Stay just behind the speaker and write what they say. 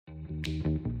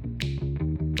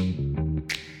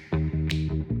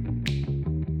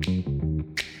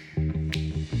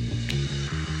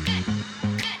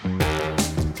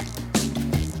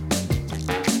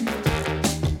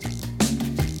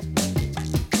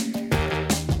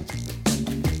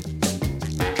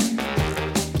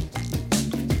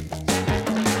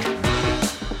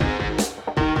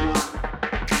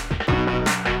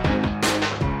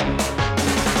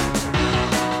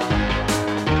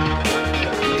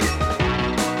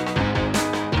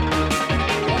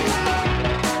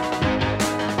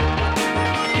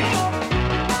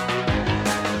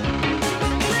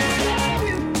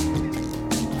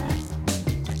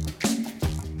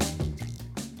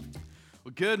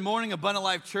Good morning, Abundant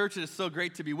Life Church. It is so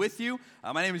great to be with you.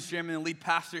 My name is Jeremy, I'm the lead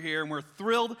pastor here, and we're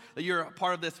thrilled that you're a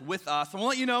part of this with us. I want to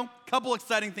let you know a couple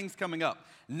exciting things coming up.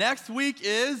 Next week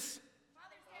is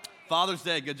Father's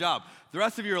Day. Good job. The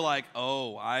rest of you are like,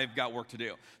 oh, I've got work to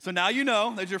do. So now you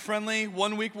know, there's your friendly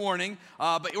one-week warning,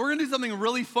 but we're going to do something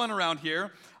really fun around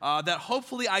here that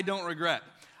hopefully I don't regret.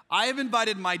 I have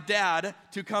invited my dad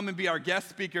to come and be our guest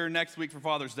speaker next week for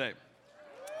Father's Day.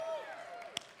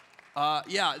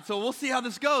 So we'll see how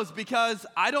this goes because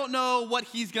I don't know what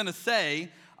he's gonna say.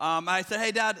 I said,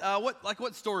 hey, Dad,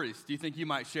 what stories do you think you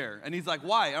might share? And he's like,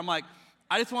 why? I'm like,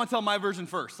 I just want to tell my version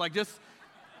first,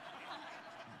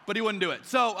 but he wouldn't do it.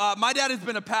 So my dad has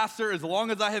been a pastor as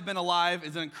long as I have been alive,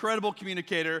 is an incredible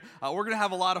communicator. We're going to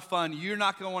have a lot of fun. You're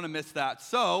not going to want to miss that.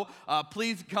 So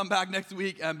please come back next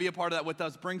week and be a part of that with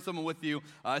us. Bring someone with you.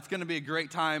 It's going to be a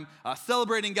great time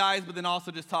celebrating guys, but then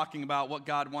also just talking about what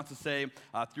God wants to say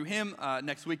through him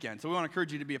next weekend. So we want to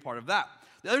encourage you to be a part of that.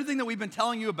 The other thing that we've been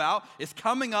telling you about is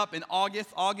coming up in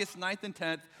August 9th and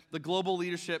 10th, the Global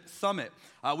Leadership Summit.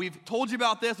 We've told you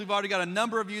about this. We've already got a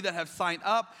number of you that have signed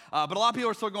up, but a lot of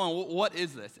people are still going, what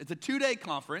is this? It's a 2-day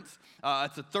conference.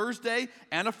 It's a Thursday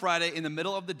and a Friday in the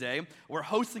middle of the day. We're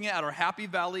hosting it at our Happy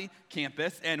Valley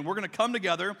campus, and we're going to come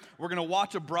together. We're going to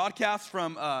watch a broadcast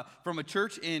from a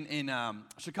church in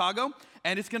Chicago,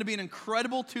 and it's going to be an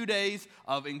incredible 2 days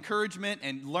of encouragement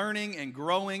and learning and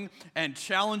growing and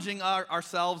challenging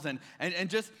ourselves and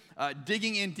just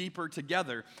digging in deeper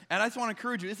together. And I just want to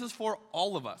encourage you, this is for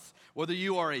all of us. Whether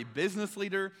you are a business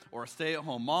leader or a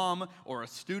stay-at-home mom or a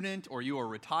student or you are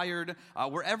retired,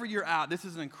 wherever you're at, this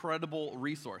is an incredible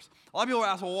resource. A lot of people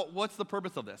ask, well, what's the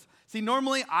purpose of this? See,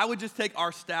 normally I would just take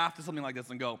our staff to something like this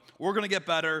and go, we're going to get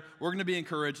better, we're going to be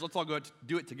encouraged, let's all go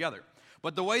do it together.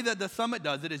 But the way that the summit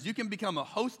does it is you can become a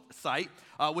host site,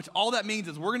 which all that means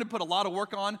is we're going to put a lot of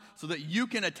work on so that you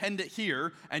can attend it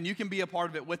here and you can be a part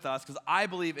of it with us because I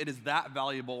believe it is that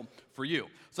valuable for you.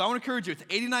 So I want to encourage you. It's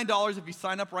 $89 if you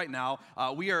sign up right now.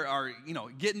 We are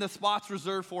getting the spots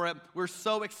reserved for it. We're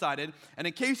so excited. And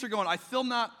in case you're going, I'm still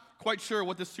not quite sure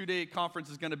what this 2-day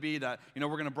conference is going to be that we're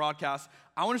going to broadcast.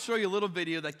 I want to show you a little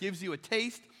video that gives you a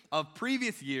taste of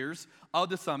previous years of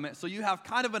the summit, so you have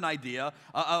kind of an idea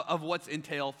of what's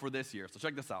entailed for this year. So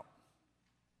check this out.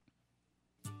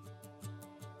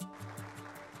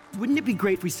 Wouldn't it be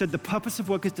great if we said the purpose of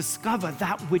work is discover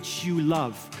that which you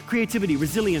love? Creativity,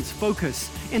 resilience, focus,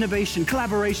 innovation,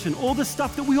 collaboration, all the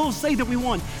stuff that we all say that we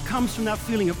want comes from that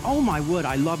feeling of, oh my word,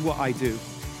 I love what I do.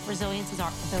 Resilience is our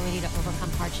ability to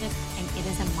overcome hardship, and it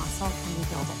is a muscle, and we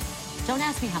build it. Don't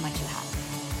ask me how much you have.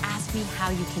 Ask me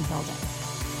how you can build it.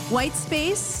 White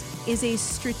space is a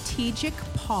strategic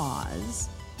pause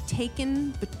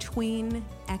taken between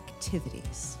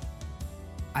activities.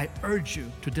 I urge you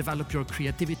to develop your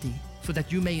creativity so that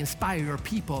you may inspire your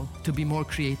people to be more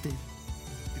creative,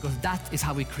 because that is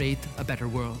how we create a better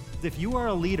world. If you are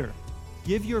a leader,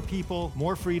 give your people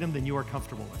more freedom than you are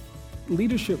comfortable with.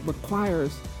 Leadership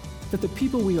requires that the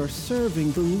people we are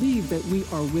serving believe that we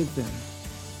are with them.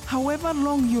 However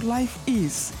long your life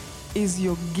is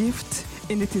your gift,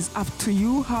 and it is up to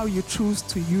you how you choose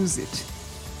to use it.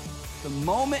 The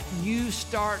moment you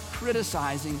start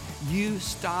criticizing, you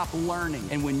stop learning.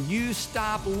 And when you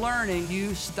stop learning,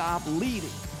 you stop leading.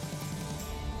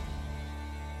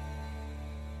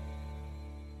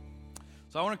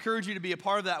 So I want to encourage you to be a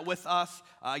part of that with us.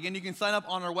 Again, you can sign up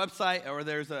on our website, or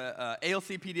there's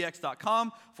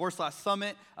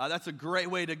alcpdx.com/summit. That's a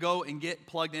great way to go and get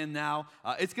plugged in now.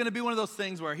 It's going to be one of those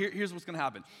things where here's what's going to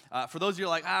happen. For those of you who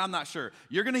are like, I'm not sure.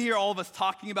 You're going to hear all of us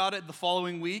talking about it the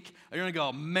following week. And you're going to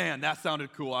go, man, that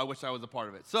sounded cool. I wish I was a part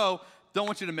of it. So don't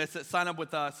want you to miss it. Sign up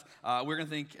with us. We're going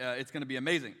to think it's going to be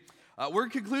amazing. We're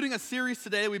concluding a series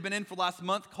today we've been in for the last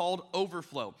month called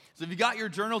Overflow. So if you got your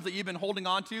journals that you've been holding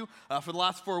on to for the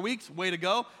last 4 weeks, way to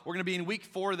go. We're going to be in week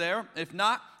 4 there. If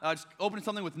not, just open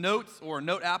something with notes or a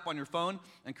note app on your phone.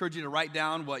 I encourage you to write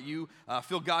down what you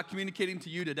feel God communicating to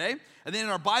you today. And then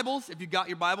in our Bibles, if you got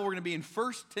your Bible, we're going to be in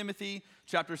 1 Timothy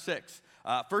chapter 6.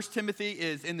 1 Timothy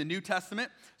is in the New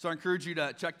Testament, so I encourage you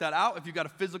to check that out if you've got a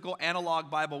physical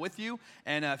analog Bible with you.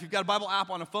 And if you've got a Bible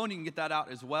app on a phone, you can get that out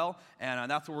as well.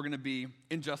 And that's where we're going to be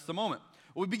in just a moment.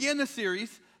 We began this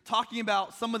series talking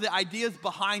about some of the ideas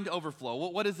behind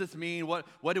Overflow. What does this mean?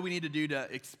 What do we need to do to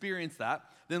experience that?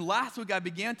 Then last week, I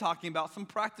began talking about some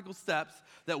practical steps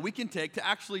that we can take to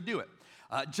actually do it.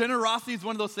 Generosity is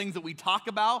one of those things that we talk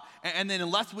about, and then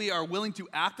unless we are willing to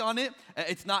act on it,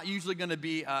 it's not usually going to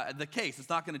be the case. It's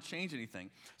not going to change anything.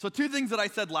 So 2 things that I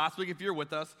said last week, if you're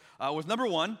with us, was number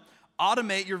 1,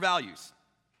 automate your values.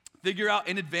 Figure out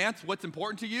in advance what's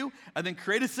important to you, and then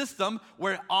create a system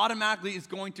where it automatically is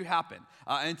going to happen.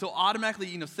 And so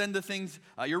automatically, send the things,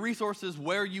 your resources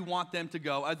where you want them to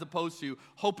go, as opposed to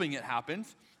hoping it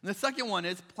happens. And the second one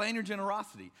is plan your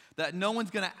generosity, that no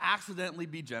one's going to accidentally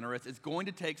be generous. It's going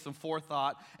to take some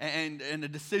forethought and a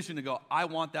decision to go, I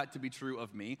want that to be true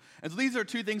of me. And so these are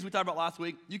two things we talked about last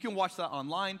week. You can watch that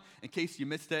online in case you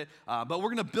missed it. But we're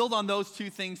going to build on those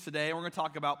two things today. And we're going to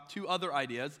talk about two other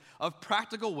ideas of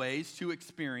practical ways to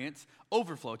experience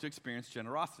overflow, to experience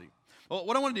generosity. Well,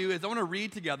 what I want to do is I want to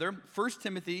read together 1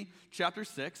 Timothy chapter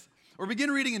 6. We'll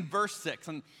begin reading in verse 6,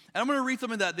 and I'm going to read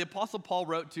something that the Apostle Paul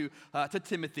wrote to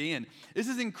Timothy, and this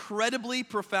is incredibly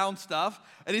profound stuff,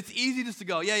 and it's easy just to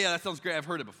go, yeah, that sounds great, I've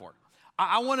heard it before.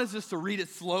 I want us just to read it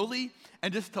slowly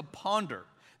and just to ponder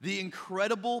the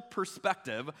incredible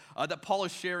perspective that Paul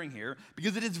is sharing here,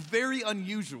 because it is very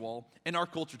unusual in our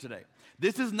culture today.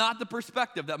 This is not the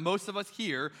perspective that most of us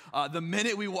hear the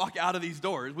minute we walk out of these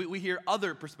doors. We hear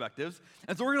other perspectives.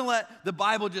 And so we're going to let the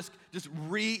Bible just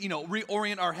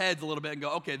reorient our heads a little bit and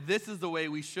go, okay, this is the way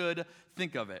we should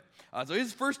think of it. So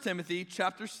here's 1 Timothy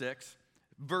chapter 6,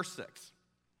 verse 6.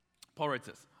 Paul writes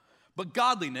this, "But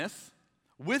godliness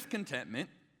with contentment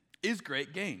is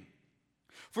great gain.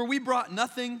 For we brought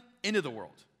nothing into the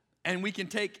world, and we can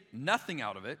take nothing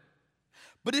out of it.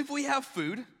 But if we have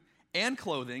food and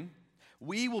clothing,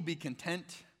 we will be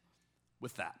content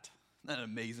with that." Isn't that an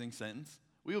amazing sentence?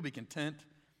 We will be content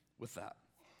with that.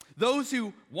 "Those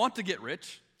who want to get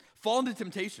rich fall into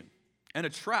temptation and a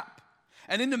trap,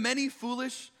 and into many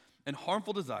foolish and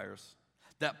harmful desires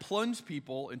that plunge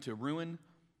people into ruin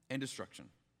and destruction.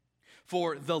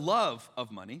 For the love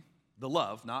of money," the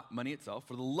love, not money itself,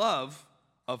 "for the love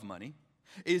of money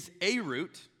is a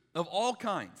root of all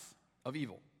kinds of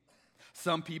evil.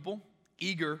 Some people,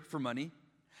 eager for money,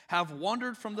 have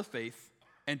wandered from the faith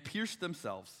and pierced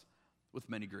themselves with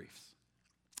many griefs."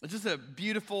 It's just a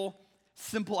beautiful,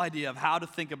 simple idea of how to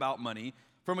think about money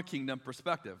from a kingdom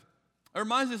perspective. It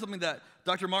reminds me of something that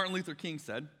Dr. Martin Luther King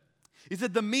said. He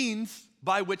said, "The means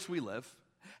by which we live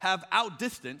have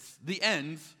outdistanced the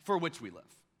ends for which we live."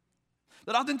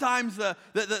 That oftentimes the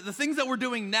things that we're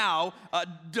doing now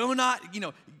do not,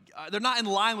 they're not in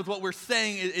line with what we're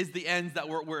saying is the ends that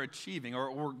we're achieving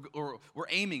or we're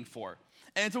aiming for.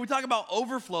 And so we talk about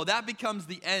overflow. That becomes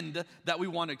the end that we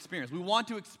want to experience. We want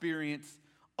to experience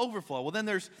overflow. Well, then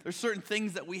there's certain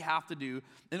things that we have to do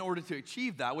in order to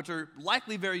achieve that, which are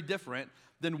likely very different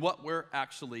than what we're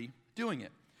actually doing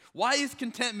it. Why is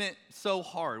contentment so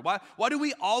hard? Why do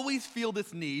we always feel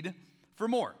this need for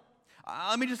more?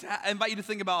 Let me just invite you to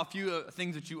think about a few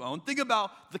things that you own. Think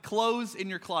about the clothes in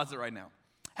your closet right now.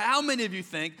 How many of you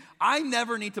think, I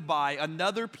never need to buy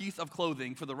another piece of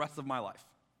clothing for the rest of my life?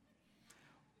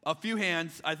 A few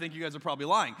hands, I think you guys are probably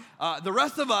lying. The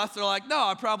rest of us are like, no,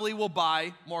 I probably will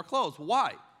buy more clothes.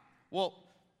 Why? Well,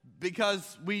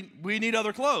 because we need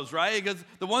other clothes, right? Because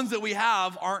the ones that we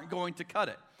have aren't going to cut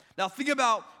it. Now, think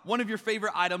about one of your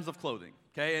favorite items of clothing,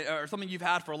 okay, or something you've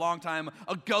had for a long time,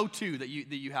 a go-to that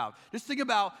you have. Just think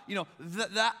about,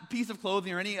 that piece of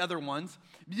clothing or any other ones.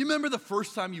 Do you remember the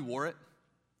first time you wore it?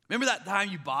 Remember that time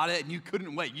you bought it and you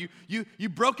couldn't wait? You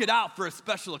broke it out for a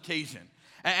special occasion.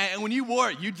 And when you wore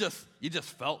it, you just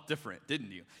felt different,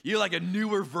 didn't you? You're like a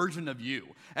newer version of you.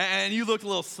 And you looked a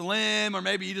little slim, or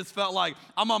maybe you just felt like,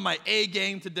 I'm on my A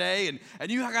game today.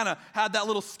 And you kind of had that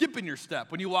little skip in your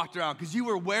step when you walked around because you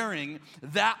were wearing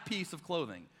that piece of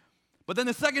clothing. But then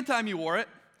the second time you wore it,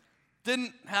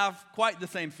 didn't have quite the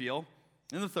same feel.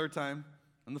 And the third time,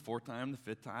 and the fourth time, the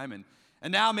fifth time.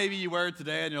 And now maybe you wear it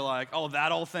today and you're like, oh,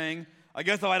 that old thing. I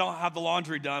guess if I don't have the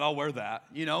laundry done, I'll wear that.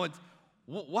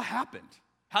 What happened?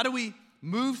 How do we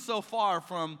move so far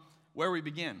from where we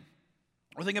began?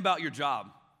 Or think about your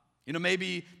job.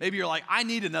 Maybe you're like, I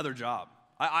need another job.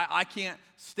 I can't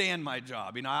stand my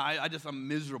job. I'm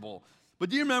miserable. But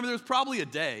do you remember there was probably a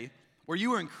day where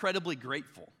you were incredibly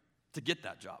grateful to get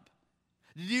that job?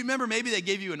 Do you remember maybe they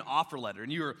gave you an offer letter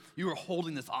and you were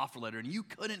holding this offer letter and you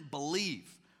couldn't believe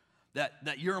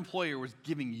that your employer was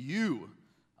giving you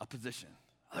a position?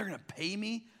 They're going to pay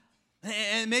me?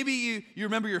 And maybe you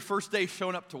remember your first day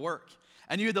showing up to work,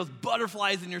 and you had those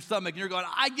butterflies in your stomach, and you're going,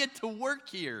 I get to work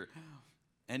here.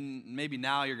 And maybe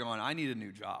now you're going, I need a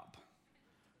new job.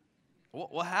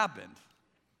 What happened?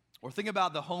 Or think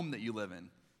about the home that you live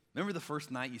in. Remember the first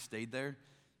night you stayed there?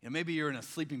 Maybe you're in a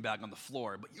sleeping bag on the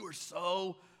floor, but you were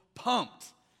so pumped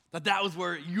that was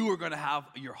where you were going to have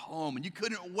your home, and you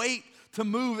couldn't wait to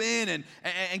move in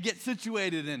and get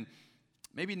situated. And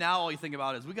maybe now all you think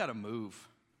about is, we got to move.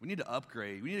 We need to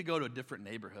upgrade. We need to go to a different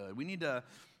neighborhood.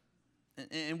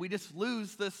 And we just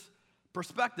lose this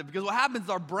perspective. Because what happens is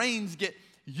our brains get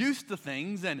used to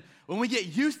things, and when we get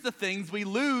used to things, we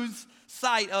lose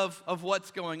sight of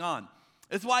what's going on.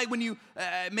 It's why when you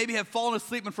maybe have fallen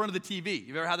asleep in front of the TV,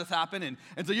 you've ever had this happen?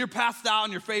 And so you're passed out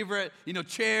in your favorite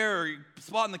chair or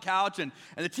spot on the couch, and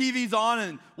the TV's on,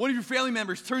 and one of your family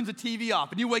members turns the TV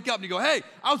off, and you wake up and you go, hey,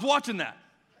 I was watching that.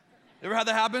 Ever had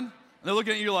that happen? And they're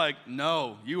looking at you like,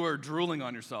 no, you were drooling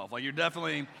on yourself. Like, you're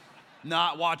definitely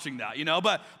not watching that,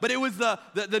 But it was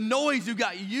the noise, you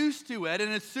got used to it,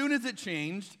 and as soon as it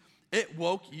changed, it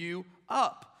woke you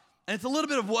up. And it's a little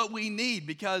bit of what we need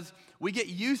because we get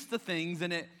used to things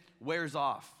and it wears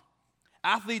off.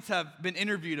 Athletes have been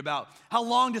interviewed about how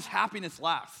long does happiness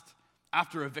last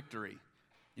after a victory?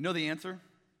 You know the answer?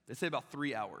 They say about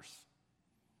 3 hours.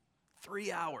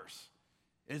 3 hours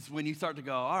is when you start to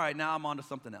go, all right, now I'm on to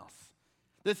something else.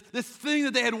 This thing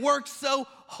that they had worked so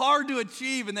hard to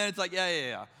achieve, and then it's like,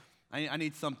 yeah. I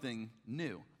need something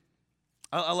new.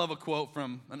 I love a quote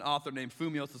from an author named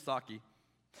Fumio Sasaki.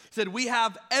 He said, we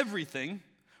have everything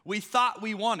we thought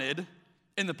we wanted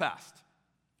in the past.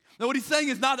 Now, what he's saying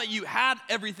is not that you had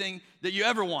everything that you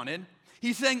ever wanted.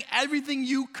 He's saying everything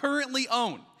you currently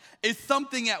own is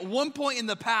something at one point in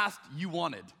the past you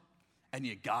wanted, and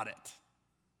you got it.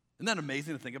 Isn't that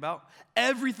amazing to think about?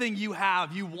 Everything you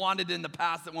have, you wanted in the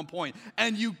past at one point,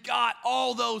 and you got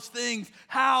all those things.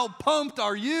 How pumped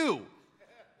are you?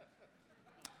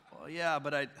 Well, yeah,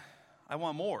 but I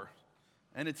want more.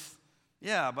 And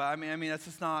I mean, that's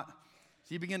just not,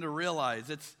 so you begin to realize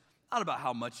it's not about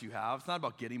how much you have. It's not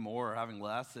about getting more or having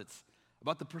less. It's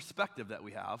about the perspective that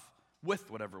we have with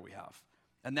whatever we have.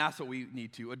 And that's what we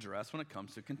need to address when it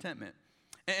comes to contentment.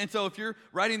 And so if you're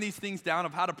writing these things down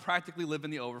of how to practically live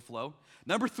in the overflow,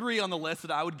 number 3 on the list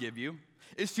that I would give you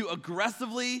is to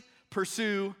aggressively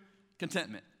pursue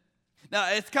contentment. Now,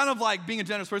 it's kind of like being a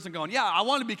generous person going, yeah, I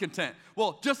want to be content.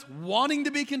 Well, just wanting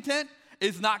to be content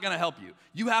is not going to help you.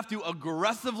 You have to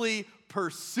aggressively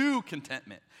pursue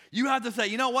contentment. You have to say,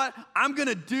 you know what? I'm going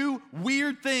to do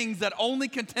weird things that only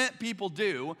content people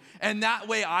do, and that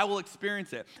way I will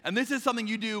experience it. And this is something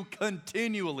you do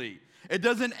continually. It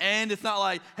doesn't end. It's not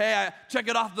like, hey, I check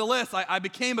it off the list. I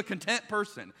became a content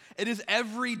person. It is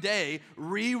every day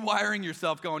rewiring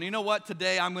yourself going, you know what?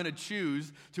 Today I'm going to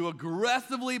choose to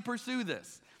aggressively pursue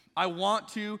this. I want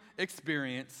to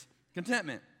experience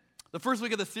contentment. The first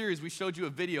week of the series, we showed you a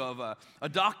video of a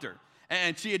doctor.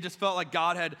 And she had just felt like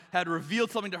God had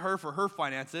revealed something to her for her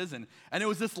finances. And it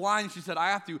was this line. She said, I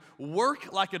have to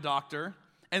work like a doctor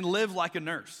and live like a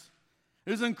nurse.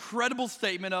 It was an incredible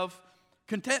statement of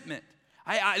contentment.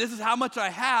 This is how much I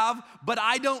have, but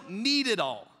I don't need it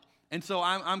all. And so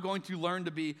I'm going to learn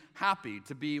to be happy,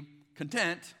 to be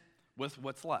content with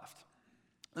what's left.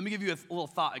 Let me give you a little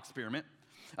thought experiment.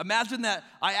 Imagine that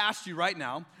I asked you right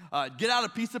now, get out a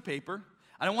piece of paper,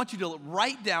 and I want you to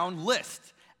write down,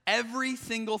 list every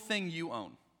single thing you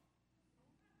own.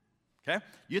 Okay?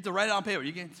 You have to write it on paper.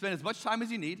 You can spend as much time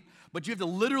as you need, but you have to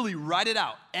literally write it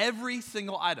out, every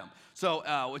single item. So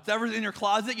whatever's in your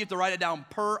closet, you have to write it down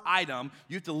per item.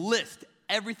 You have to list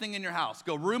everything in your house.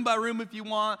 Go room by room if you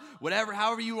want,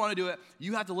 however you want to do it.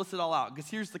 You have to list it all out, because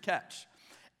here's the catch.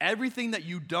 Everything that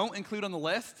you don't include on the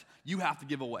list, you have to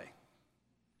give away.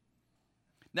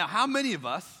 Now, how many of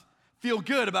us feel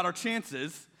good about our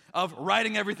chances of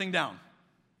writing everything down?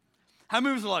 How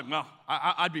many of us are like, well,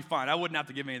 I'd be fine. I wouldn't have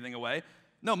to give anything away.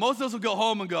 No, most of us will go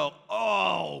home and go,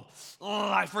 oh,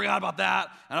 I forgot about that,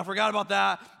 and I forgot about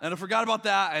that, and I forgot about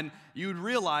that, and you'd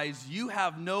realize you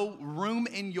have no room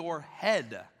in your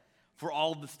head for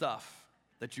all the stuff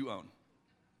that you own.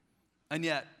 And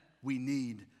yet, we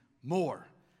need more.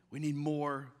 We need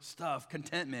more stuff.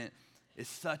 Contentment is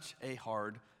such a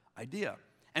hard idea.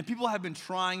 And people have been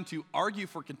trying to argue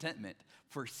for contentment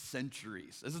for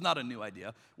centuries. This is not a new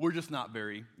idea. We're just not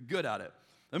very good at it.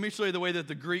 Let me show you the way that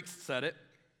the Greeks said it.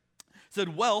 It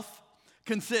said, wealth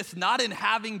consists not in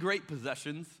having great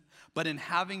possessions, but in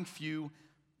having few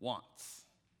wants.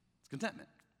 It's contentment.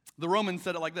 The Romans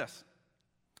said it like this.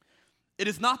 It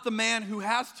is not the man who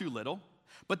has too little,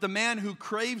 but the man who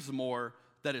craves more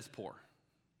that is poor.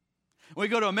 When we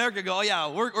go to America, go, oh yeah,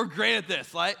 we're great at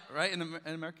this, right? In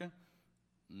America?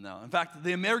 No. In fact,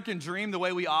 the American dream, the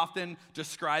way we often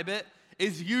describe it,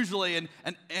 is usually an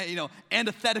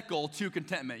antithetical to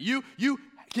contentment. You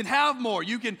can have more,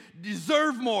 you can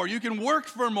deserve more, you can work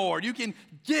for more, you can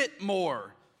get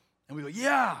more. And we go,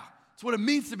 yeah, that's what it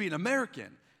means to be an American.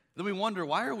 Then we wonder,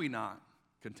 why are we not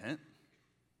content?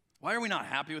 Why are we not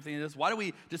happy with any of this? Why do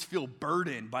we just feel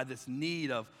burdened by this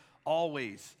need of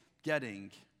always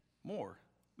getting more?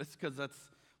 It's because that's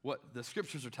what the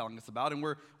scriptures are telling us about, and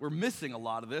we're missing a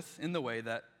lot of this in the way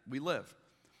that we live.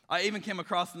 I even came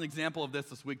across an example of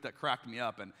this week that cracked me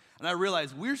up, and I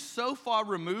realized we're so far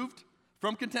removed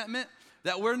from contentment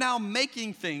that we're now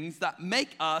making things that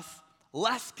make us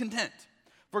less content.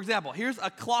 For example, here's a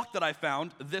clock that I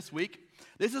found this week.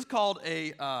 This is called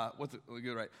a,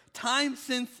 time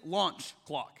since launch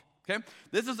clock, okay?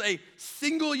 This is a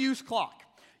single-use clock.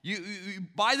 You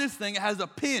buy this thing, it has a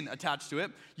pin attached to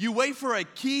it. You wait for a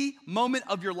key moment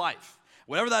of your life,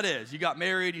 whatever that is. You got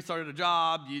married, you started a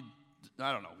job, you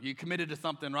committed to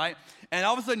something, right? And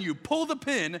all of a sudden you pull the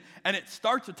pin and it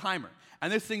starts a timer.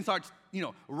 And this thing starts,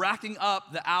 racking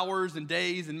up the hours and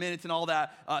days and minutes and all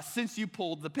that since you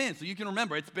pulled the pin. So you can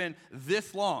remember it's been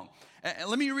this long. And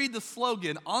let me read the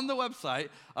slogan on the website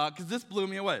because this blew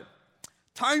me away.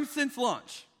 Time since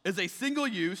launch is a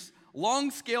single-use,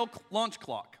 long-scale launch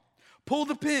clock. Pull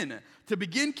the pin to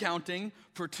begin counting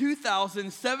for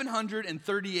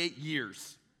 2,738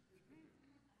 years.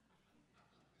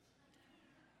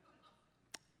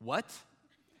 What?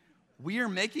 We are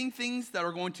making things that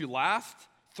are going to last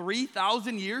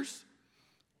 3,000 years?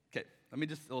 Okay, let me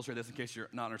just illustrate this in case you're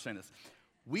not understanding this.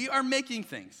 We are making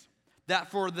things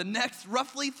that for the next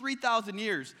roughly 3,000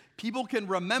 years, people can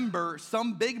remember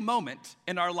some big moment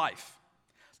in our life.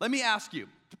 Let me ask you,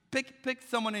 pick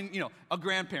someone in, a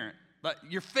grandparent, but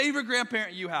your favorite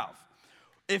grandparent you have.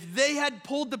 If they had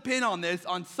pulled the pin on this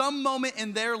on some moment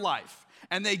in their life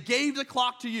and they gave the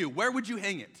clock to you, where would you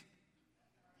hang it?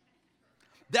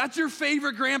 That's your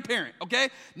favorite grandparent, okay?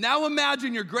 Now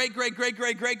imagine your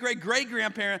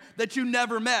great-great-great-great-great-great-great-grandparent that you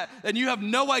never met, and you have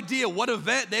no idea what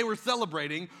event they were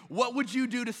celebrating. What would you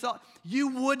do to celebrate? You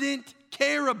wouldn't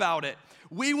care about it.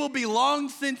 We will be long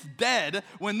since dead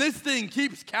when this thing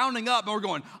keeps counting up, and we're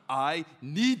going, I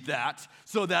need that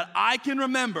so that I can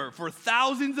remember for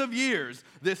thousands of years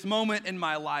this moment in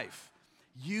my life.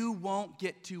 You won't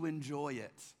get to enjoy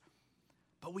it.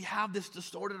 But we have this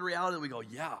distorted reality that we go,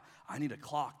 yeah, I need a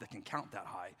clock that can count that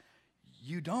high.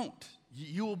 You don't.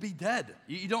 You will be dead.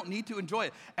 You don't need to enjoy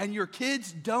it. And your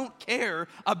kids don't care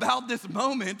about this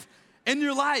moment in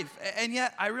your life. And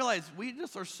yet I realize we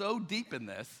just are so deep in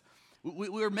this.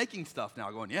 We're making stuff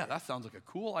now going, yeah, that sounds like a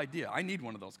cool idea. I need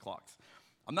one of those clocks.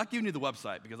 I'm not giving you the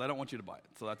website because I don't want you to buy it.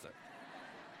 So that's it.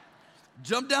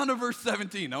 Jump down to verse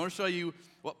 17. I want to show you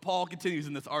what Paul continues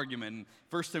in this argument in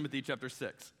 1 Timothy chapter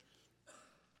 6.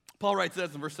 Paul writes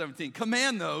this in verse 17,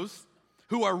 command those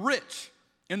who are rich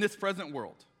in this present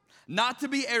world not to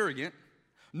be arrogant,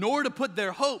 nor to put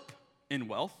their hope in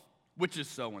wealth, which is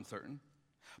so uncertain,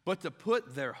 but to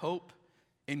put their hope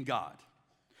in God,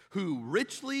 who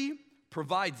richly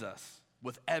provides us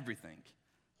with everything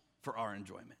for our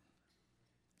enjoyment.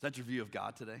 Is that your view of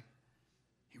God today?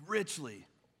 He richly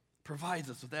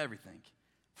provides us with everything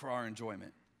for our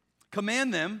enjoyment.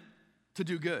 Command them to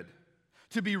do good,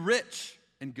 to be rich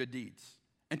in good deeds,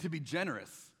 and to be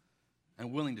generous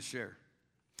and willing to share.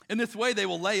 In this way, they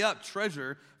will lay up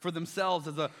treasure for themselves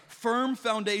as a firm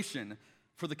foundation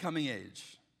for the coming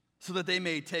age, so that they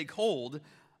may take hold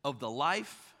of the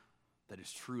life that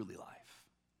is truly life.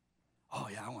 Oh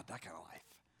yeah, I want that kind of life.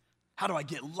 How do I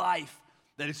get life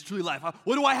that is truly life?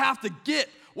 What do I have to get?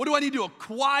 What do I need to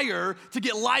acquire to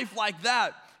get life like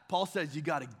that? Paul says you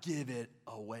got to give it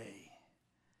away.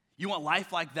 You want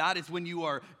life like that? It's when you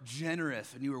are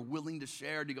generous and you are willing to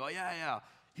share. To go, yeah,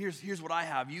 here's what I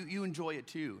have. You enjoy it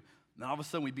too. And all of a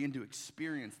sudden we begin to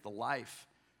experience the life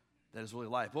that is really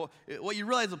life. Well, what you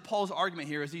realize of Paul's argument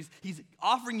here is he's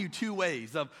offering you two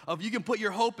ways of you can put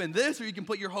your hope in this or you can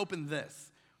put your hope in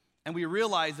this. And we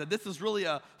realize that this is really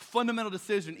a fundamental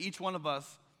decision each one of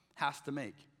us has to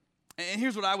make. And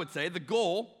here's what I would say. The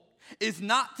goal is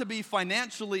not to be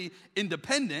financially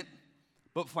independent,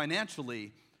 but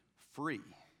financially free.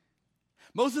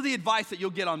 Most of the advice that you'll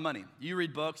get on money, you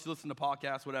read books, you listen to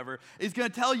podcasts, whatever, is going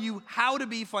to tell you how to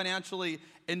be financially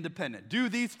independent. Do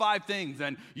these 5 things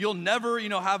and you'll never,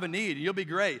 have a need. You'll be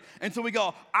great. And so we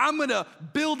go, I'm going to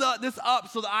build this up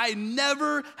so that I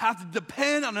never have to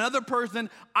depend on another person.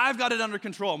 I've got it under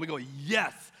control. And we go,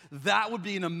 yes, that would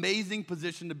be an amazing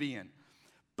position to be in.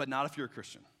 But not if you're a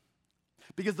Christian.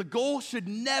 Because the goal should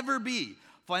never be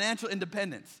financial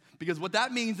independence. Because what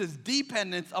that means is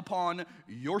dependence upon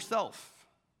yourself.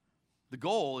 The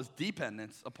goal is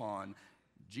dependence upon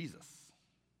Jesus.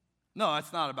 No,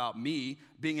 it's not about me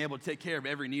being able to take care of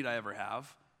every need I ever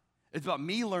have. It's about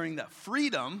me learning that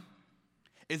freedom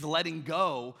is letting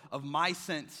go of my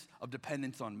sense of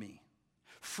dependence on me.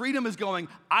 Freedom is going,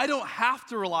 I don't have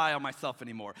to rely on myself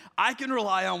anymore. I can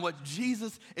rely on what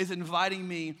Jesus is inviting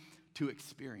me to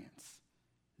experience.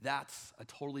 That's a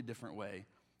totally different way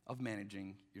of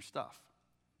managing your stuff.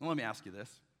 Well, let me ask you this.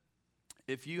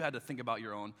 If you had to think about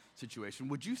your own situation,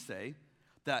 would you say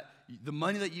that the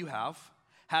money that you have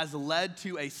has led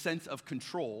to a sense of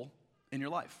control in your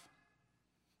life.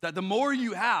 That the more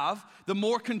you have, the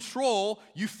more control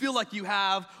you feel like you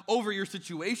have over your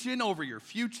situation, over your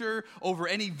future, over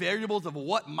any variables of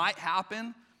what might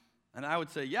happen. And I would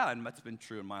say, yeah, and that's been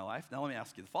true in my life. Now let me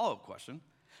ask you the follow-up question.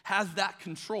 Has that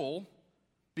control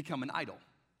become an idol?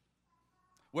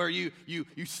 Where you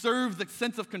serve the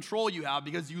sense of control you have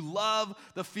because you love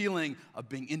the feeling of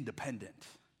being independent.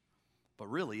 But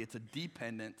really, it's a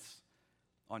dependence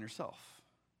on yourself.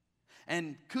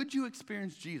 And could you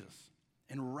experience Jesus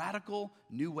in radical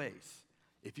new ways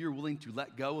if you're willing to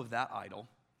let go of that idol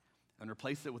and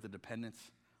replace it with a dependence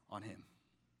on him?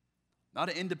 Not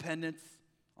an independence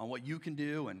on what you can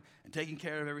do and taking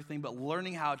care of everything, but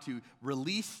learning how to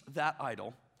release that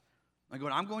idol and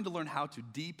going, I'm going to learn how to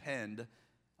depend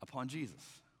upon Jesus.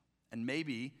 And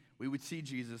maybe we would see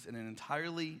Jesus in an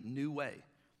entirely new way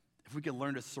if we could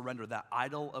learn to surrender that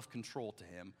idol of control to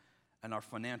him and our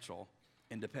financial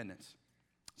independence.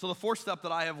 So the fourth step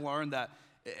that I have learned that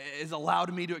has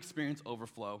allowed me to experience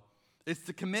overflow is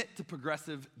to commit to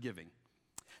progressive giving.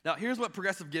 Now, here's what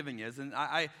progressive giving is, and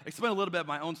I explained a little bit of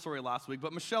my own story last week,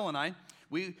 but Michelle and I,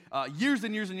 we years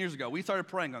and years and years ago, we started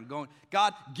praying on going,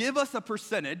 God, give us a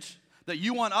percentage that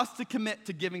you want us to commit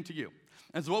to giving to you.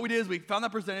 And so what we did is we found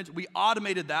that percentage, we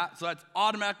automated that, so that's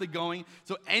automatically going.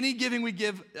 So any giving we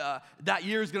give that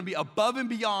year is going to be above and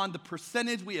beyond the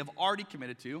percentage we have already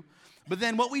committed to. But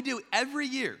then what we do every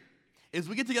year is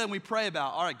we get together and we pray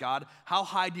about, all right, God, how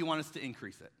high do you want us to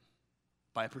increase it?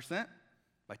 By 1%?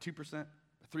 By 2%? By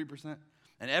 3%?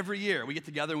 And every year we get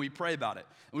together and we pray about it.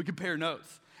 And we compare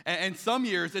notes. And some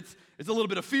years it's a little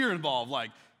bit of fear involved.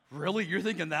 Like, really? You're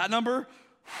thinking that number?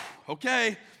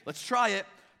 Okay, let's try it.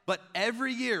 But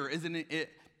every year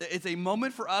it's a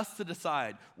moment for us to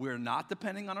decide we're not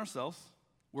depending on ourselves.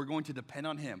 We're going to depend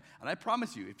on him. And I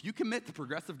promise you, if you commit to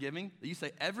progressive giving, that you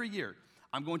say every year,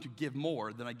 I'm going to give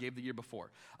more than I gave the year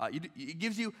before. It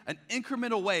gives you an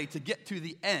incremental way to get to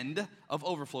the end of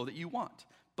overflow that you want.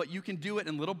 But you can do it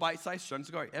in little bite-sized chunks.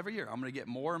 Go, every year, I'm going to get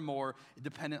more and more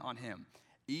dependent on him.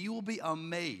 You will be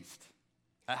amazed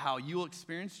at how you will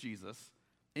experience Jesus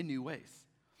in new ways.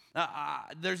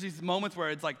 There's these moments where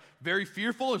it's like very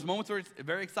fearful. There's moments where it's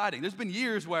very exciting. There's been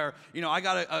years where, I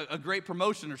got a great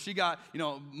promotion or she got,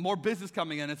 more business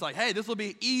coming in. It's like, hey, this will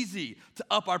be easy to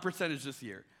up our percentage this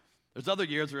year. There's other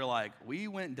years where you're like, we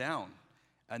went down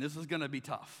and this is going to be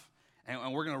tough.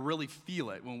 And we're going to really feel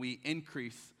it when we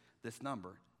increase this number.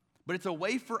 But it's a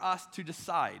way for us to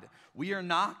decide we are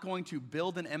not going to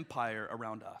build an empire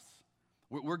around us.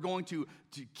 We're going to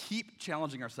keep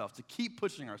challenging ourselves, to keep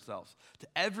pushing ourselves, to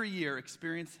every year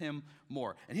experience him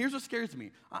more. And here's what scares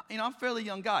me. I'm a fairly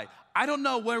young guy. I don't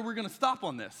know where we're going to stop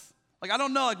on this. I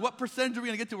don't know what percentage are we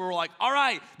going to get to where we're like, all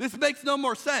right, this makes no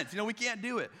more sense. We can't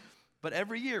do it. But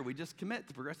every year we just commit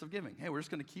to progressive giving. Hey, we're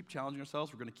just going to keep challenging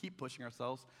ourselves. We're going to keep pushing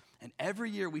ourselves. And every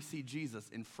year we see Jesus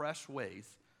in fresh ways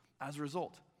as a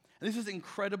result. And this is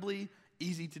incredibly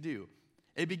easy to do.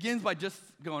 It begins by just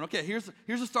going, okay, here's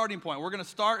a starting point. We're going to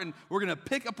start and we're going to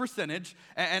pick a percentage.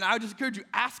 And I would just encourage you,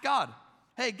 ask God,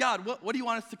 hey, God, what do you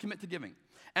want us to commit to giving?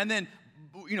 And then,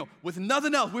 with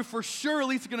nothing else, we're for sure at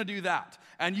least going to do that.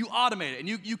 And you automate it and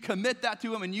you commit that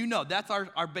to him and that's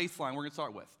our baseline we're going to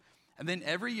start with. And then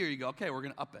every year you go, okay, we're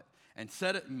going to up it and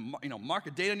set it, mark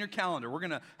a date on your calendar. We're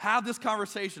going to have this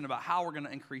conversation about how we're going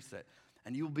to increase it.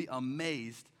 And you will be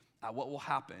amazed at what will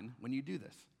happen when you do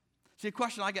this. See, a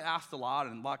question I get asked a lot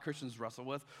and a lot of Christians wrestle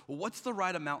with, well, what's the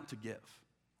right amount to give?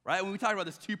 Right? When we talked about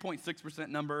this 2.6%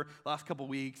 number last couple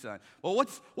weeks, well,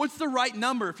 what's the right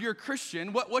number if you're a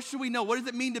Christian? What should we know? What does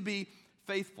it mean to be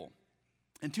faithful?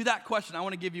 And to that question, I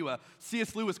want to give you a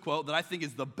C.S. Lewis quote that I think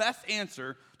is the best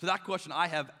answer to that question I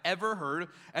have ever heard,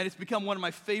 and it's become one of my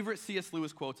favorite C.S.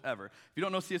 Lewis quotes ever. If you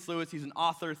don't know C.S. Lewis, he's an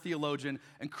author, theologian,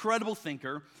 incredible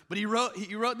thinker, but he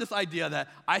wrote this idea that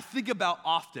I think about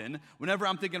often whenever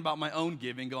I'm thinking about my own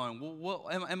giving, going, well,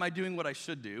 am I doing what I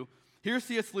should do? Here's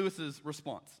C.S. Lewis's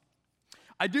response.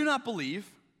 I do not believe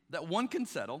that one can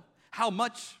settle how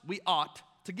much we ought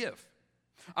to give.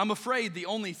 I'm afraid the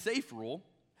only safe rule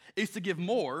is to give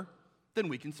more than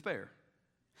we can spare.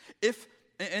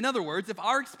 In other words, if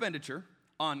our expenditure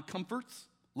on comforts,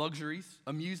 luxuries,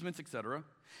 amusements, etc.,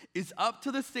 is up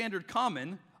to the standard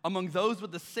common among those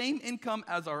with the same income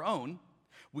as our own,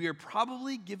 we are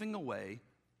probably giving away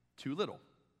too little.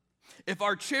 If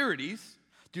our charities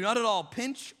do not at all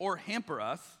pinch or hamper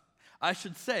us, I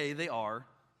should say they are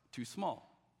too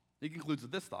small. He concludes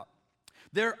with this thought.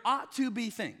 There ought to be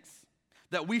things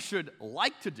that we should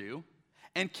like to do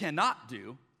and cannot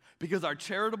do because our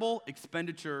charitable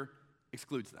expenditure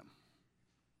excludes them.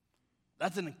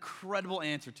 That's an incredible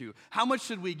answer to. How much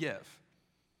should we give?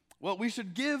 Well, we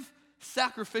should give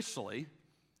sacrificially,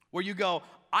 where you go,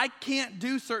 I can't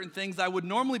do certain things I would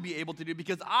normally be able to do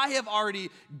because I have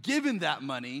already given that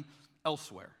money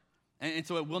elsewhere. And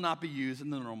so it will not be used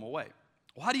in the normal way.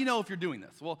 Well, how do you know if you're doing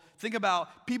this? Well, think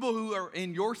about people who are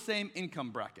in your same income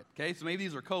bracket, okay? So maybe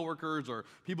these are coworkers or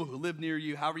people who live near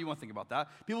you, however you want to think about that.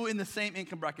 People in the same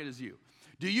income bracket as you.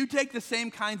 Do you take the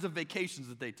same kinds of vacations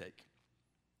that they take?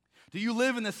 Do you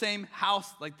live in the same house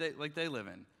like they live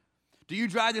in? Do you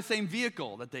drive the same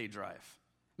vehicle that they drive?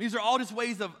 These are all just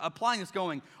ways of applying this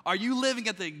going, are you living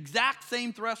at the exact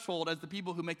same threshold as the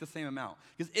people who make the same amount?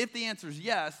 Because if the answer is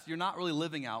yes, you're not really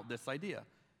living out this idea.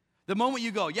 The moment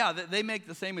you go, yeah, they make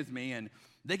the same as me, and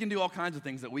they can do all kinds of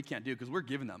things that we can't do because we're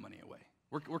giving that money away.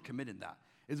 We're committed to that.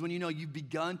 Is when you know you've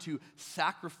begun to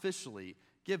sacrificially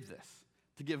give this,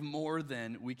 to give more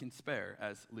than we can spare,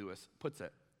 as Lewis puts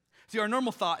it. See, our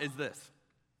normal thought is this: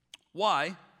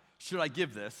 why should I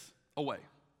give this away?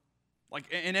 Like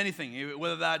in anything,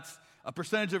 whether that's a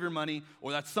percentage of your money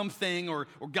or that's something or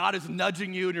God is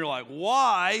nudging you and you're like,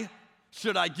 why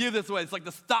should I give this away? It's like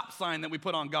the stop sign that we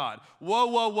put on God. Whoa,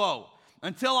 whoa, whoa.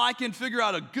 Until I can figure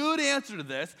out a good answer to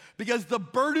this, because the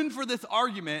burden for this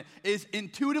argument is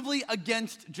intuitively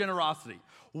against generosity.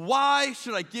 Why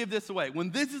should I give this away?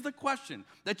 When this is the question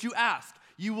that you ask,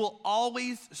 you will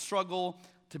always struggle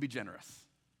to be generous,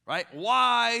 right?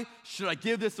 Why should I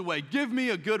give this away? Give me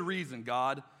a good reason,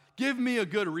 God. Give me a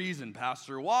good reason,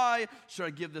 Pastor. Why should I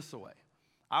give this away?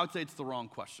 I would say it's the wrong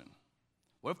question.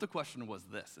 What if the question was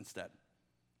this instead?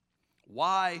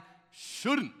 Why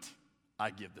shouldn't I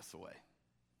give this away?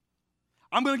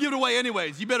 I'm going to give it away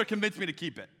anyways. You better convince me to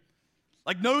keep it.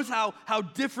 Like, notice how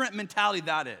different mentality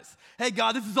that is. Hey,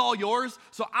 God, this is all yours,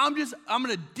 so I'm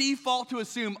going to default to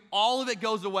assume all of it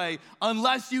goes away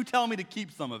unless you tell me to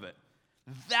keep some of it.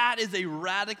 That is a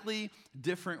radically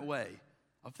different way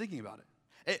of thinking about it.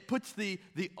 It puts the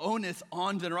onus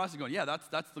on generosity, going, yeah,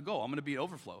 that's the goal. I'm going to be an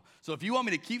overflow. So if you want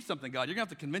me to keep something, God, you're going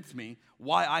to have to convince me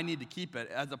why I need to keep it,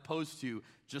 as opposed to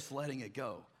just letting it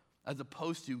go, as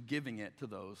opposed to giving it to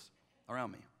those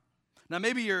around me. Now,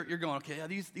 maybe you're going, okay, yeah,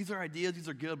 these are ideas, these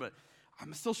are good, but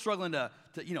I'm still struggling to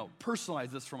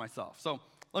personalize this for myself. So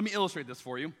let me illustrate this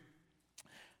for you.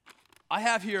 I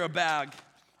have here a bag,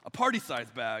 a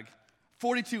party-sized bag,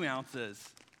 42 ounces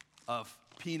of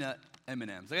peanut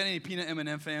M&Ms. I got any peanut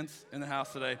M&M fans in the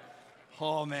house today?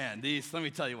 Oh man, let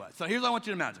me tell you what. So here's what I want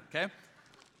you to imagine, okay? I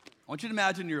want you to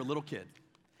imagine you're a little kid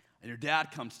and your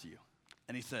dad comes to you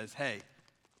and he says, hey,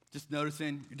 just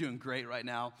noticing you're doing great right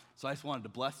now, so I just wanted to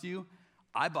bless you.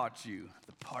 I bought you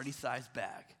the party-sized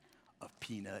bag of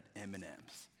peanut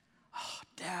M&Ms. Oh,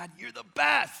 Dad, you're the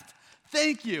best.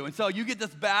 Thank you. And so you get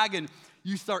this bag and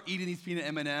you start eating these peanut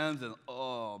M&Ms and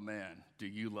oh man, do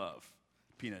you love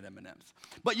peanut M&Ms.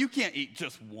 But you can't eat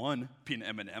just one peanut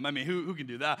M&M. I mean, who can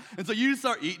do that? And so you just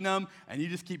start eating them, and you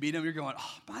just keep eating them. You're going,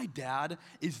 oh, my dad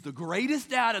is the greatest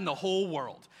dad in the whole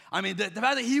world. I mean, the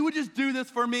fact that he would just do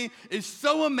this for me is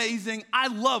so amazing. I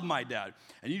love my dad.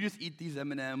 And you just eat these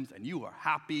M&Ms, and you are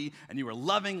happy, and you are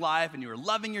loving life, and you are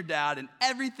loving your dad, and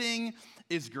everything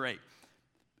is great.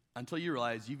 Until you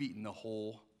realize you've eaten the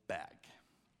whole bag.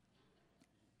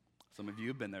 Some of you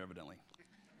have been there, evidently.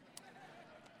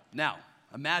 Now,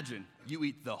 imagine you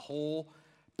eat the whole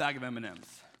bag of M&Ms.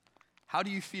 How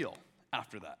do you feel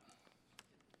after that?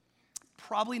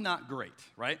 Probably not great,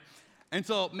 right? And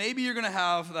so maybe you're going to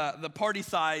have the party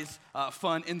size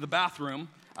fun in the bathroom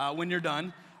when you're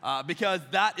done, because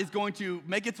that is going to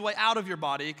make its way out of your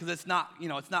body because it's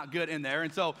not good in there.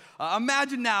 And so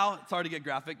imagine now, it's hard to get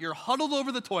graphic, you're huddled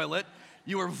over the toilet,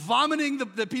 you are vomiting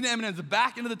the peanut M&Ms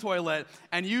back into the toilet,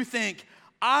 and you think,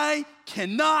 I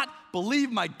cannot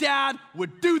believe my dad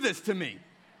would do this to me.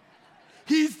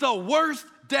 He's the worst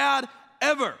dad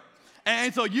ever.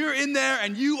 And so you're in there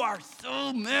and you are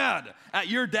so mad at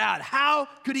your dad. How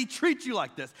could he treat you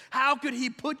like this? How could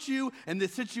he put you in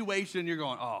this situation? You're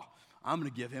going, oh, I'm going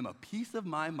to give him a piece of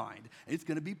my mind. It's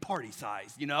going to be party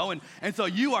size, And so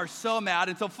you are so mad.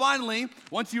 And so finally,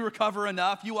 once you recover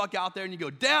enough, you walk out there and you go,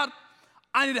 Dad,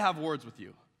 I need to have words with you.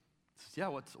 He says, yeah,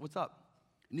 what's up?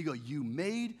 And you go, you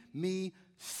made me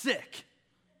sick.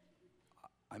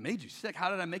 I made you sick? How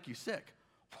did I make you sick?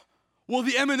 Well,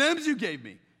 the M&Ms you gave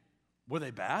me, were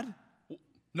they bad?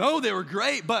 No, they were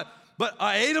great, but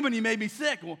I ate them and you made me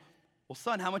sick. Well,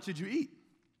 son, how much did you eat?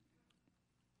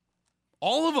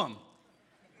 All of them.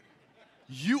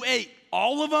 You ate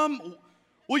all of them?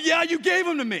 Well, yeah, you gave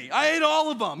them to me. I ate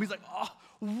all of them. He's like, oh,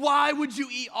 why would you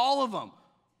eat all of them?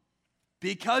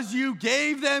 Because you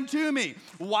gave them to me.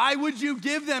 Why would you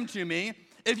give them to me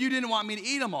if you didn't want me to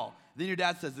eat them all? Then your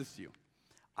dad says this to you.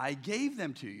 I gave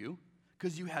them to you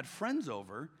because you had friends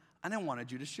over and I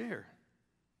wanted you to share.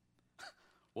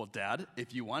 Well, Dad,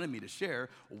 if you wanted me to share,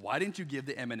 why didn't you give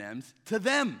the M&Ms to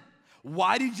them?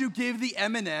 Why did you give the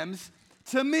M&Ms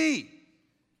to me?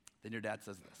 Then your dad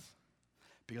says this,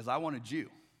 because I wanted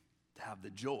you to have the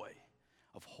joy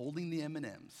of holding the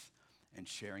M&Ms and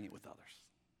sharing it with others.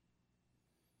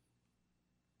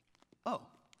 Oh,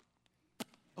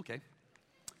 okay.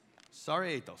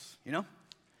 Sorry, Athos,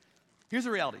 Here's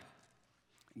the reality.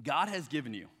 God has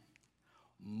given you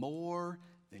more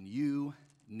than you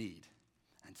need.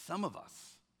 And some of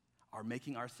us are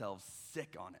making ourselves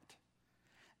sick on it,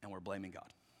 and we're blaming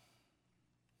God.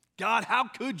 God, how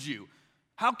could you?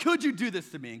 How could you do this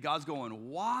to me? And God's going,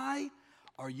 why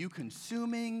are you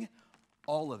consuming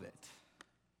all of it?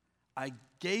 I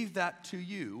gave that to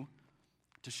you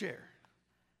to share.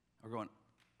 We're going,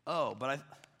 oh, but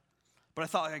I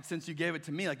thought like since you gave it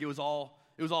to me, like it was all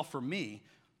for me.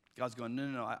 God's going,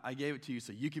 no, I gave it to you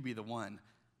so you could be the one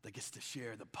that gets to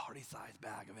share the party-sized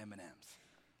bag of M&Ms.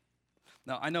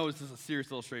 Now, I know this is a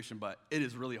serious illustration, but it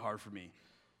is really hard for me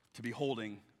to be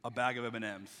holding a bag of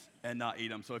M&Ms and not eat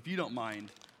them. So if you don't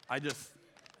mind, I just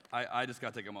got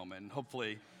to take a moment, and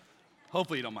hopefully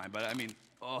you don't mind. But I mean,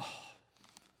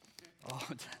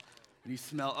 you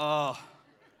smell,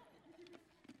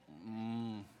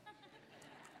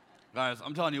 Guys,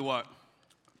 I'm telling you what,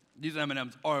 these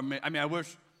M&Ms are amazing. I mean,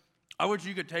 I wish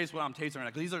you could taste what I'm tasting right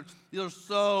now, because these are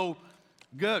so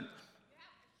good.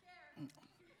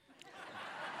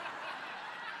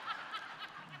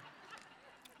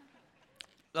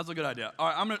 That's a good idea. All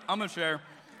right, I'm gonna share.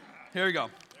 Here you go.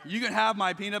 You can have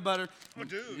my peanut butter. Oh,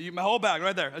 dude. My whole bag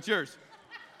right there. That's yours.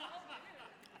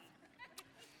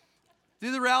 See,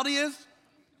 the reality is,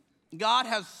 God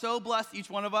has so blessed each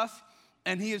one of us,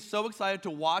 and he is so excited to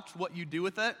watch what you do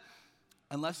with it,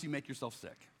 unless you make yourself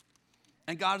sick.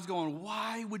 And God is going,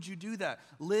 why would you do that?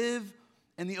 Live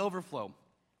in the overflow.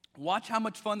 Watch how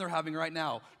much fun they're having right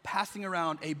now, passing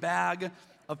around a bag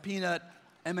of peanut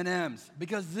M&Ms,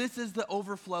 because this is the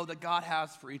overflow that God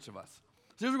has for each of us.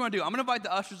 So here's what we're going to do. I'm going to invite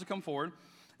the ushers to come forward,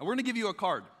 and we're going to give you a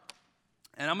card.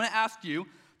 And I'm going to ask you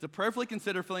to prayerfully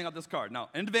consider filling out this card. Now,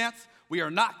 in advance, we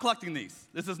are not collecting these.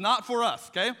 This is not for us,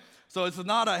 okay? So this is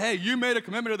not a, hey, you made a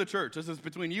commitment to the church. This is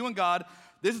between you and God.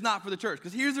 This is not for the church.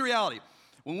 Because here's the reality.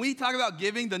 When we talk about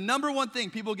giving, the number one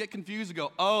thing people get confused and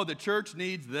go, oh, the church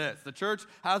needs this. The church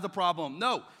has a problem.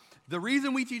 No. The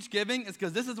reason we teach giving is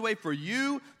because this is a way for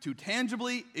you to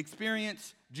tangibly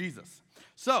experience Jesus.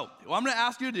 So, what I'm going to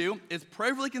ask you to do is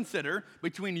prayerfully consider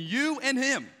between you and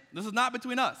him. This is not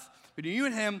between us. Between you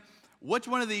and him, which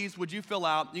one of these would you fill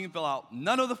out? You can fill out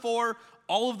none of the four,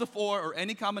 all of the four, or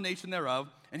any combination thereof.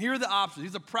 And here are the options.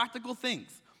 These are practical things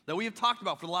that we have talked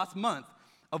about for the last month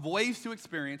of ways to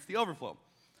experience the overflow.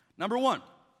 Number one,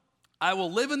 I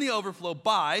will live in the overflow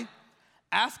by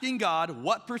asking God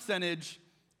what percentage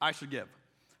I should give.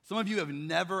 Some of you have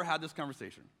never had this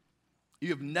conversation. You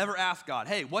have never asked God,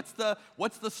 hey, what's the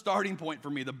starting point for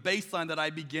me, the baseline that I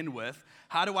begin with?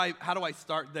 How do I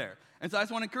start there? And so I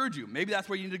just want to encourage you. Maybe that's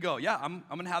where you need to go. Yeah, I'm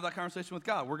going to have that conversation with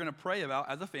God. We're going to pray about,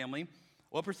 as a family,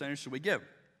 what percentage should we give?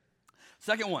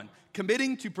 Second one,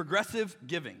 committing to progressive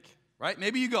giving, right?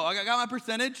 Maybe you go, I got my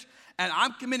percentage, and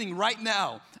I'm committing right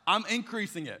now. I'm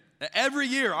increasing it. Every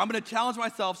year, I'm going to challenge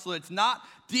myself so it's not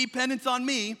dependence on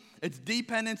me, it's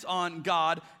dependence on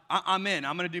God. I'm in.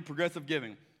 I'm going to do progressive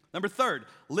giving. Number third,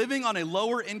 living on a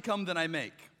lower income than I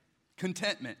make.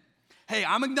 Contentment. Hey,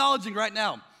 I'm acknowledging right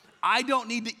now, I don't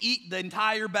need to eat the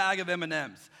entire bag of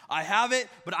M&Ms. I have it,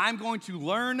 but I'm going to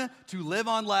learn to live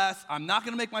on less. I'm not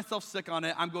going to make myself sick on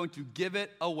it. I'm going to give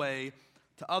it away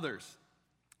to others.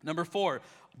 Number four,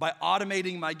 by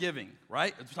automating my giving,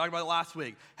 right? As we talked about it last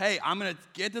week. Hey, I'm going to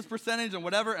get this percentage and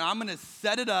whatever, and I'm going to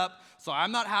set it up so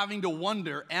I'm not having to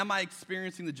wonder, am I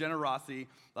experiencing the generosity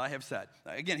that I have said?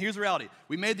 Again, here's the reality.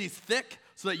 We made these thick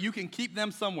so that you can keep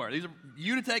them somewhere. These are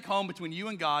you to take home between you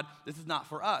and God. This is not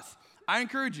for us. I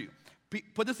encourage you,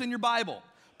 put this in your Bible.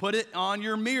 Put it on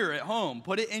your mirror at home.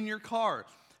 Put it in your car.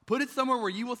 Put it somewhere where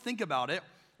you will think about it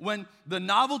when the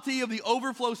novelty of the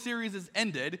Overflow series is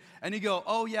ended and you go,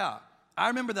 oh yeah, I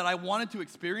remember that I wanted to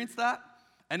experience that,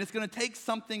 and it's going to take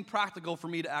something practical for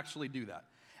me to actually do that.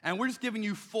 And we're just giving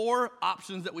you 4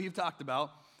 options that we've talked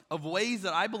about of ways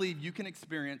that I believe you can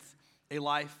experience a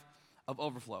life of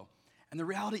overflow. And the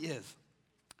reality is,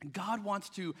 God wants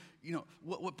to,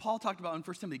 what Paul talked about in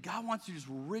 1 Timothy, God wants to just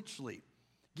richly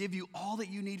give you all that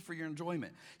you need for your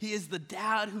enjoyment. He is the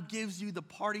dad who gives you the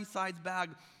party-sized bag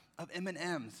of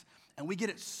M&Ms. And we get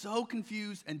it so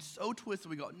confused and so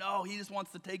twisted. We go, no, he just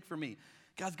wants to take from me.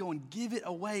 God's going, give it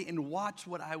away and watch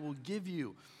what I will give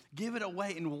you. Give it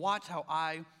away and watch how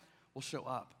I will show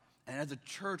up. And as a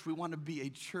church, we want to be a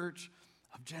church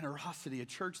of generosity, a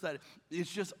church that is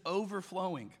just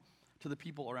overflowing to the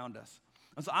people around us.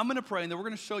 And so I'm going to pray, and then we're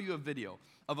going to show you a video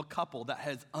of a couple that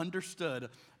has understood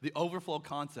the overflow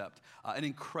concept in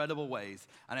incredible ways.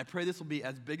 And I pray this will be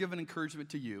as big of an encouragement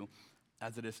to you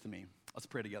as it is to me. Let's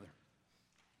pray together.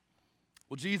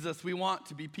 Well, Jesus, we want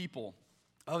to be people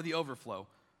of the overflow.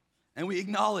 And we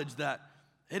acknowledge that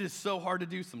it is so hard to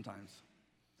do sometimes.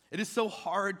 It is so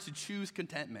hard to choose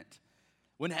contentment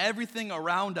when everything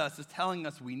around us is telling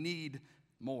us we need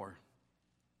more.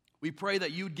 We pray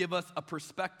that you would give us a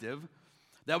perspective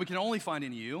that we can only find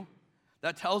in you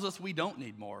that tells us we don't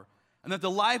need more, and that the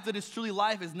life that is truly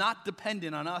life is not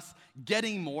dependent on us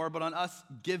getting more, but on us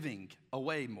giving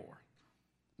away more.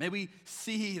 May we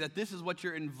see that this is what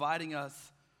you're inviting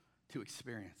us to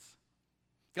experience.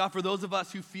 God, for those of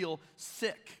us who feel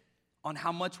sick on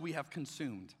how much we have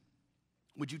consumed,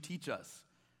 would you teach us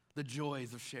the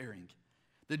joys of sharing,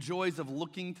 the joys of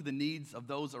looking to the needs of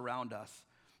those around us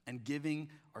and giving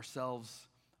ourselves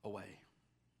away.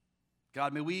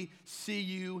 God, may we see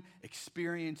you,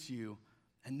 experience you,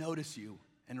 and notice you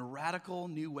in radical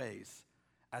new ways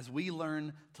as we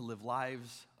learn to live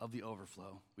lives of the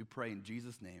overflow. We pray in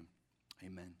Jesus' name,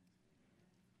 amen.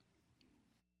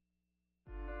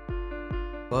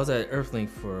 Well, I was at Earthlink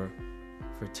for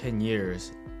 10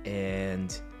 years,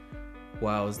 and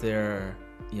while I was there,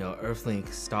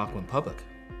 Earthlink stock went public.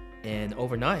 And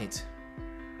overnight,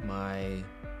 my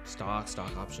stock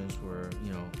options were,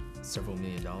 several $1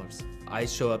 million. I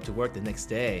show up to work the next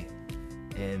day,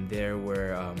 and there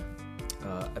were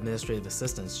administrative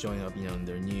assistants showing up, in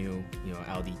their new,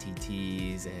 Audi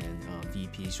TTs, and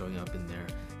VPs showing up in their,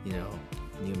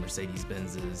 new Mercedes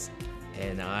Benzes.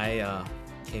 And I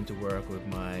came to work with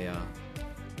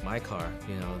my car,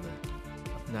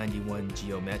 the 91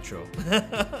 Geo Metro,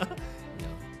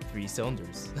 3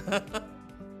 cylinders.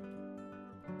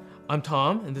 I'm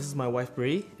Tom, and this is my wife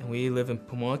Bree, and we live in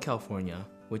Pomona, California,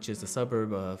 which is a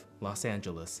suburb of Los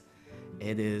Angeles.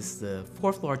 It is the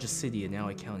 4th largest city in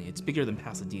LA County. It's bigger than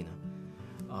Pasadena,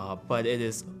 but it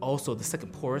is also the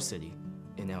 2nd poorest city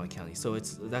in LA County. So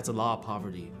that's a lot of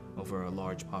poverty over a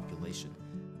large population.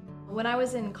 When I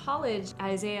was in college,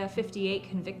 Isaiah 58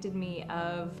 convicted me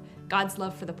of God's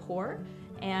love for the poor,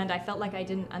 and I felt like I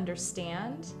didn't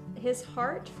understand his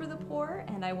heart for the poor,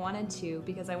 and I wanted to,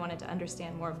 because I wanted to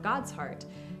understand more of God's heart.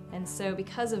 And so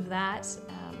because of that,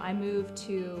 I moved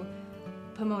to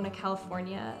Pomona,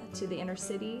 California, to the inner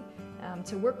city,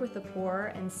 to work with the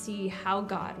poor and see how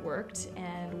God worked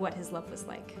and what his love was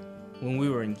like. When we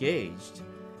were engaged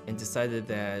and decided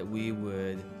that we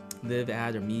would live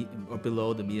at or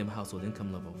below the median household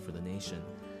income level for the nation,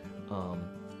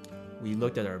 we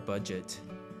looked at our budget,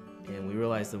 and we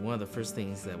realized that one of the first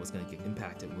things that was going to get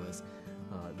impacted was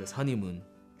this honeymoon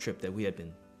trip that we had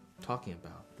been talking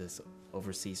about, this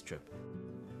overseas trip.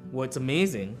 What's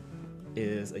amazing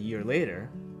is a year later,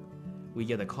 we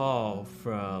get a call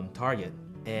from Target,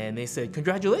 and they said,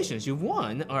 "Congratulations, you've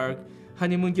won our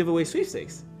honeymoon giveaway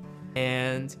sweepstakes."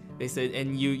 And they said,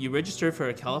 "And you registered for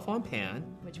a Califon Pan,"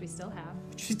 which we still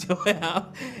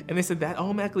have. And they said that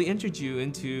automatically entered you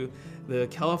into the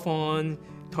Califon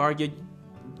Target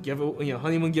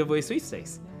honeymoon giveaway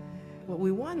sweepstakes. What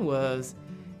we won was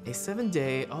a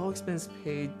 7-day,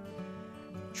 all-expense-paid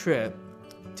trip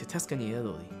to Tuscany,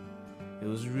 Italy. It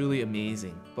was really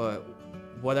amazing. But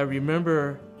what I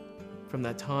remember from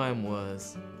that time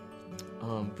was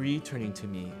Bree turning to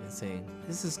me and saying,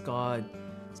 "This is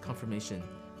God's confirmation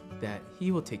that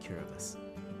he will take care of us,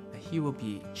 that he will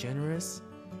be generous,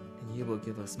 and he will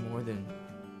give us more than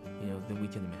we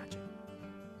can imagine."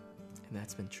 And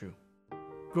that's been true.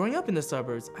 Growing up in the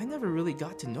suburbs, I never really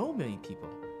got to know many people.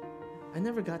 I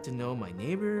never got to know my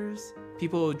neighbors.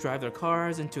 People drive their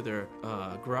cars into their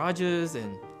garages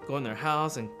and go in their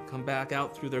house and come back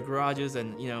out through their garages,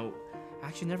 and I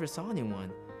actually never saw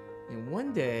anyone. And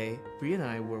one day, Bree and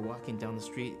I were walking down the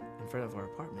street in front of our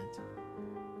apartment,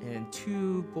 and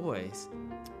 2 boys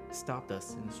stopped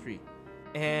us in the street.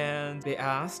 And they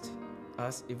asked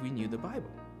us if we knew the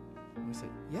Bible. And we said,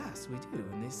 "Yes, we do."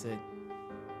 And they said,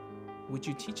 "Would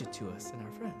you teach it to us and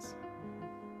our friends?"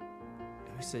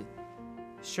 And we said,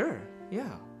 "Sure,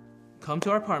 yeah. Come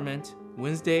to our apartment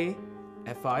Wednesday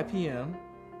at 5 p.m.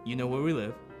 You know where we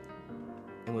live,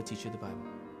 and we'll teach you the Bible."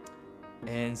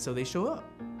 And so they show up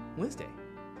Wednesday,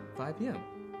 5 p.m.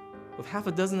 with half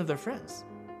a dozen of their friends.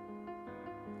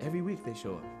 Every week they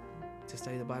show up to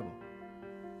study the Bible.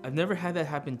 I've never had that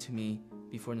happen to me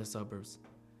before in the suburbs,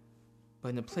 but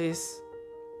in a place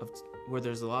where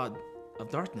there's a lot of of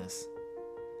darkness.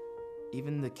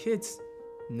 Even the kids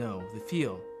know, they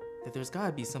feel that there's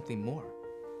gotta be something more.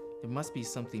 There must be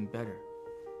something better.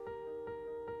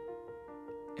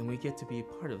 And we get to be a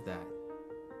part of that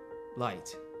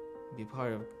light, be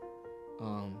part of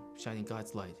shining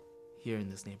God's light here in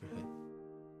this neighborhood.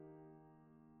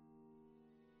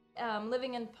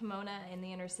 Living in Pomona in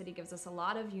the inner city gives us a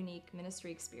lot of unique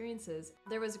ministry experiences.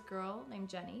 There was a girl named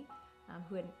Jenny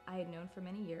who I had known for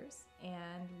many years,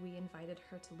 and we invited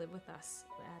her to live with us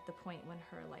at the point when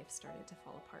her life started to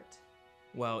fall apart.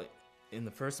 Well, in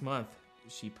the first month,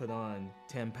 she put on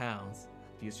 10 pounds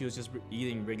because she was just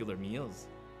eating regular meals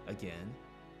again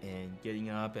and getting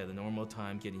up at a normal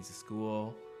time, getting to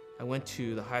school. I went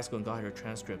to the high school and got her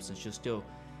transcripts, and she was still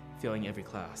failing every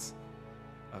class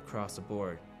across the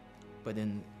board. But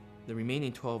in the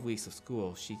remaining 12 weeks of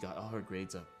school, she got all her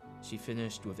grades up. She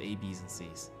finished with A, B's, and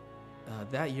C's.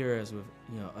 That year, as with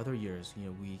other years,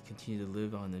 we continued to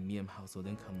live on the medium household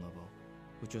income level,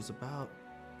 which was about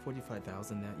 $45,000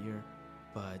 that year.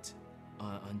 But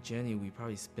on Jenny, we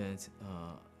probably spent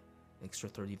extra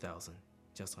 $30,000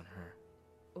 just on her.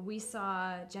 We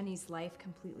saw Jenny's life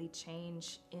completely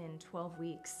change in 12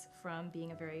 weeks from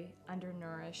being a very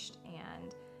undernourished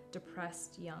and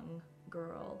depressed young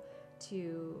girl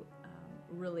to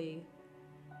really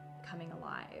coming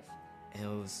alive. And it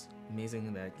was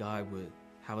amazing that God would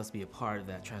have us be a part of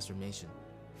that transformation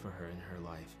for her in her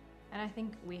life. And I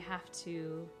think we have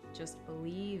to just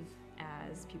believe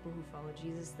as people who follow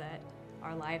Jesus that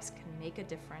our lives can make a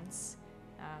difference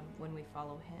when we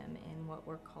follow him in what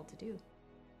we're called to do.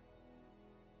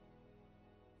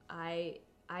 I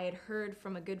had heard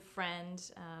from a good friend,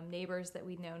 neighbors that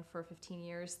we'd known for 15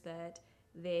 years, that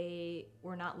they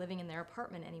were not living in their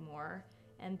apartment anymore,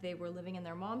 and they were living in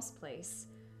their mom's place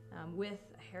with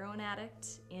a heroin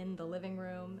addict in the living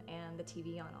room and the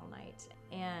TV on all night.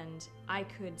 And I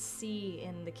could see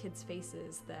in the kids'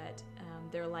 faces that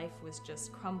their life was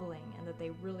just crumbling and that they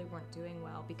really weren't doing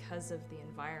well because of the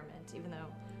environment. Even though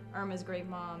Irma's a great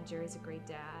mom, Jerry's a great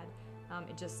dad,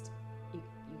 you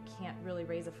can't really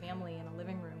raise a family in a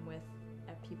living room with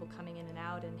people coming in and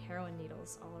out and heroin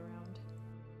needles all around.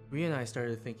 Rhea and I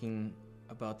started thinking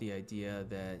about the idea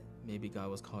that maybe God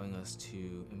was calling us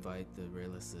to invite the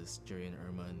Realists, Jerry and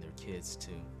Irma and their kids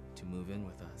to move in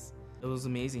with us. It was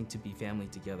amazing to be family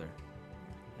together.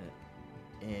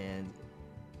 And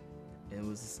it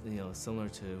was similar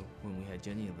to when we had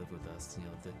Jenny live with us,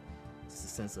 just a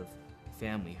sense of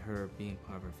family, her being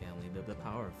part of her family, the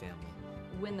power of family.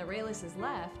 When the Realists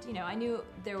left, I knew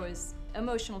there was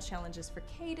emotional challenges for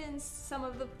Cadence some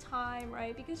of the time,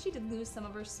 right? Because she did lose some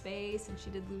of her space and she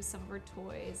did lose some of her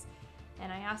toys.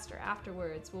 And I asked her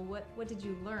afterwards, well, what did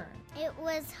you learn? It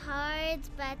was hard,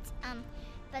 but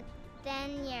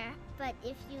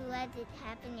if you let it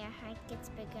happen, your heart gets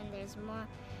bigger and there's more,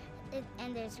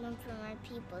 and there's room for more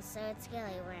people, so it's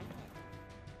really worth it.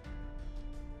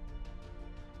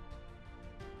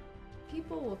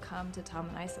 People will come to Tom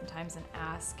and I sometimes and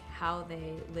ask how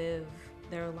they live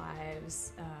their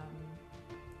lives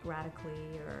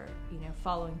radically or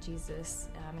following Jesus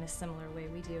in a similar way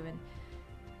we do.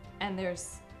 And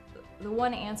there's the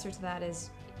one answer to that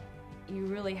is you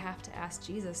really have to ask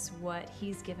Jesus what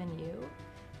he's given you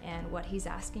and what he's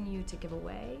asking you to give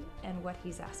away and what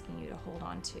he's asking you to hold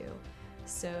on to.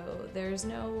 So there's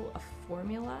no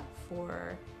formula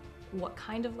for what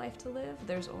kind of life to live.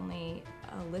 There's only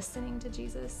a listening to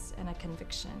Jesus and a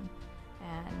conviction,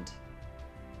 and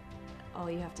all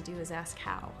you have to do is ask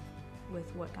how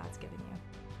with what God's given you.